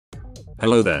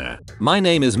Hello there, my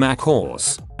name is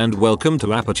McHorse, and welcome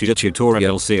to Aperture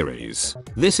tutorial series.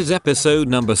 This is episode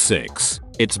number 6.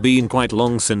 It's been quite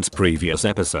long since previous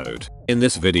episode. In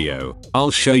this video,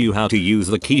 I'll show you how to use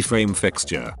the keyframe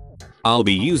fixture. I'll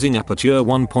be using Aperture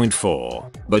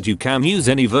 1.4, but you can use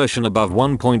any version above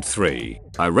 1.3.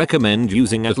 I recommend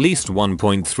using at least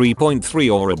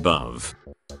 1.3.3 or above.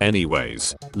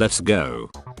 Anyways, let's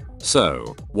go.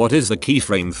 So, what is the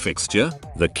keyframe fixture?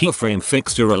 The keyframe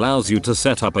fixture allows you to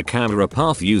set up a camera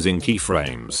path using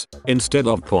keyframes, instead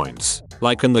of points,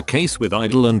 like in the case with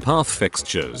idle and path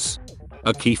fixtures.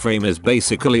 A keyframe is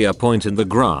basically a point in the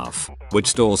graph, which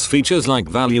stores features like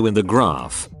value in the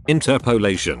graph,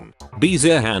 interpolation,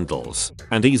 Bezier handles,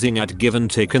 and easing at given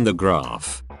tick in the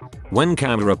graph. When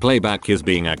camera playback is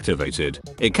being activated,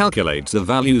 it calculates the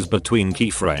values between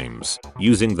keyframes,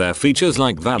 using their features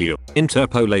like value,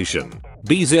 interpolation,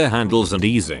 Bezier handles and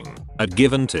easing, at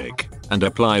given tick, and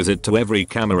applies it to every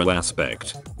camera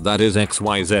aspect, that is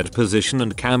XYZ position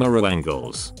and camera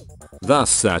angles.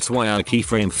 Thus that's why our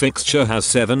keyframe fixture has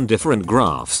 7 different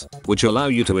graphs, which allow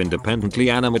you to independently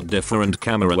animate different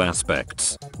camera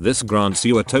aspects. This grants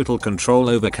you a total control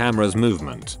over camera's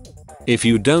movement. If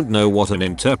you don't know what an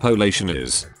interpolation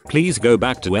is, please go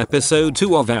back to episode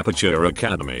 2 of Aperture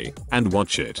Academy and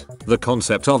watch it. The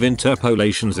concept of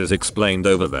interpolations is explained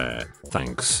over there.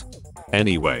 Thanks.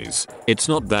 Anyways, it's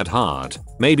not that hard.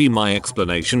 Maybe my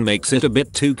explanation makes it a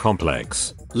bit too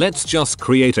complex. Let's just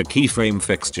create a keyframe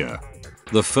fixture.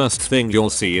 The first thing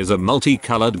you'll see is a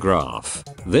multicolored graph.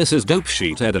 This is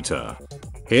Dopesheet editor.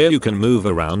 Here you can move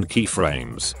around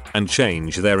keyframes and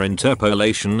change their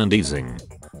interpolation and easing.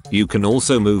 You can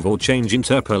also move or change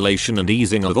interpolation and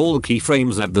easing of all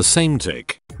keyframes at the same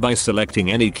tick by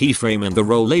selecting any keyframe in the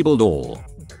row labeled all.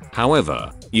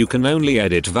 However, you can only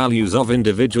edit values of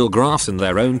individual graphs in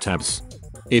their own tabs.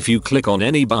 If you click on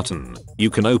any button, you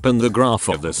can open the graph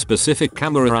of the specific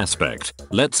camera aspect,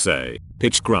 let's say,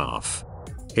 pitch graph.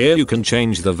 Here you can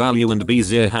change the value and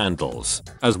Bezier handles,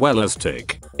 as well as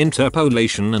tick,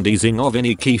 interpolation and easing of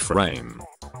any keyframe.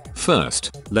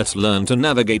 First, let's learn to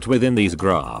navigate within these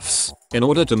graphs. In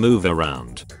order to move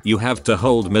around, you have to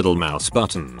hold middle mouse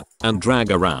button and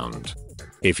drag around.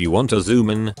 If you want to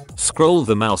zoom in, scroll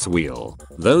the mouse wheel.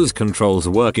 Those controls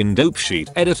work in Dopesheet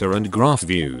editor and graph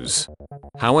views.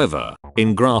 However,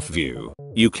 in graph view,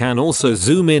 you can also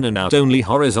zoom in and out only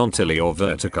horizontally or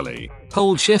vertically.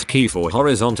 Hold shift key for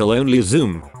horizontal only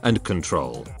zoom, and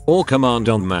control, or command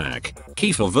on Mac,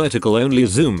 key for vertical only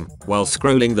zoom, while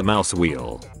scrolling the mouse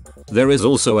wheel. There is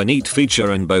also a neat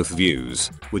feature in both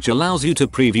views, which allows you to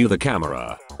preview the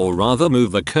camera, or rather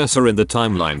move the cursor in the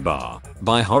timeline bar,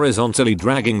 by horizontally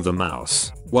dragging the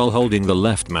mouse, while holding the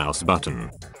left mouse button.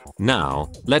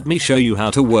 Now, let me show you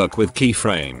how to work with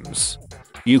keyframes.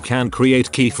 You can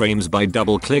create keyframes by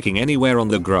double-clicking anywhere on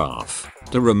the graph.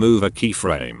 To remove a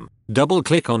keyframe,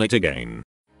 double-click on it again.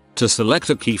 To select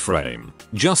a keyframe,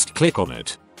 just click on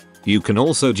it. You can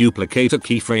also duplicate a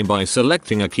keyframe by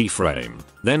selecting a keyframe,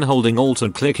 then holding Alt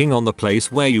and clicking on the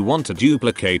place where you want to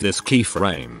duplicate this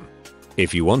keyframe.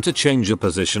 If you want to change the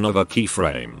position of a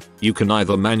keyframe, you can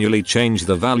either manually change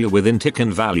the value within tick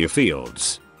and value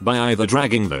fields, by either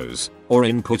dragging those, or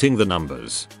inputting the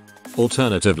numbers.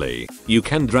 Alternatively, you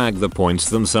can drag the points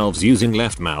themselves using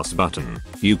left mouse button.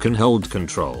 You can hold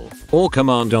Ctrl or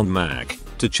Command on Mac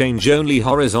to change only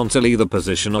horizontally the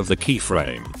position of the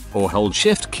keyframe, or hold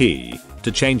Shift key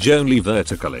to change only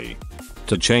vertically.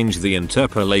 To change the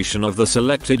interpolation of the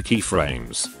selected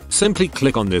keyframes, simply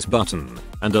click on this button,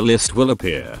 and a list will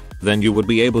appear. Then you would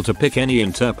be able to pick any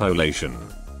interpolation.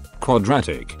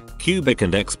 Quadratic, cubic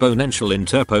and exponential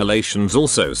interpolations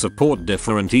also support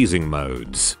different easing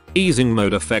modes. Easing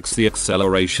mode affects the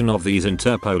acceleration of these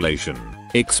interpolation.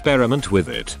 Experiment with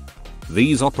it.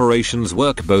 These operations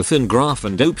work both in Graph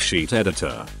and Dopesheet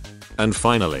editor. And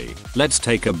finally, let's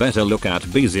take a better look at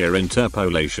Bezier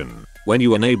interpolation. When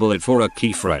you enable it for a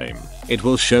keyframe, it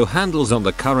will show handles on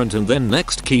the current and then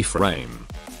next keyframe.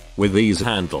 With these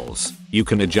handles, you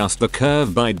can adjust the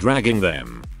curve by dragging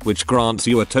them, which grants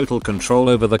you a total control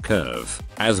over the curve.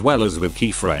 As well as with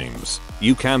keyframes,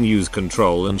 you can use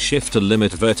Ctrl and Shift to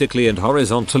limit vertically and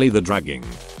horizontally the dragging.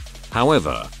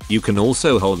 However, you can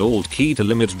also hold Alt key to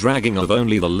limit dragging of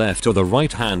only the left or the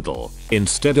right handle,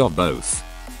 instead of both.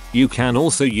 You can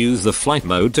also use the flight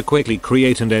mode to quickly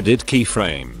create and edit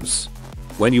keyframes.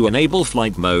 When you enable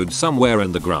flight mode somewhere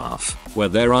in the graph, where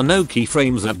there are no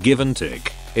keyframes at given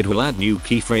tick, it will add new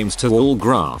keyframes to all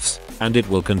graphs, and it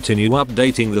will continue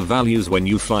updating the values when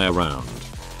you fly around.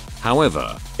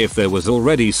 However, if there was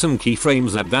already some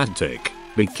keyframes at that tick,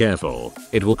 be careful,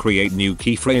 it will create new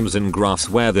keyframes in graphs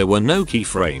where there were no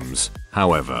keyframes.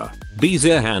 However,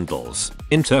 bezier handles,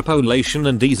 interpolation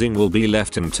and easing will be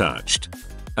left untouched.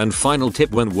 And final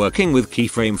tip when working with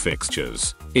keyframe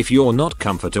fixtures, if you're not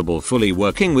comfortable fully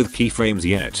working with keyframes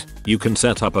yet, you can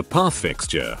set up a path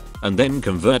fixture and then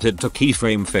convert it to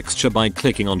keyframe fixture by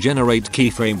clicking on generate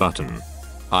keyframe button.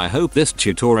 I hope this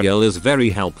tutorial is very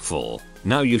helpful.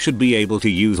 Now you should be able to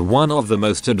use one of the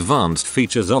most advanced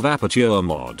features of Aperture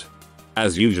mod.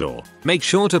 As usual, make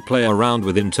sure to play around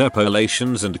with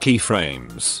interpolations and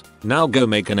keyframes. Now go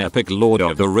make an epic Lord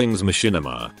of the Rings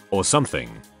machinima or something.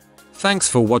 Thanks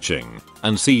for watching,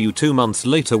 and see you 2 months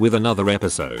later with another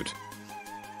episode.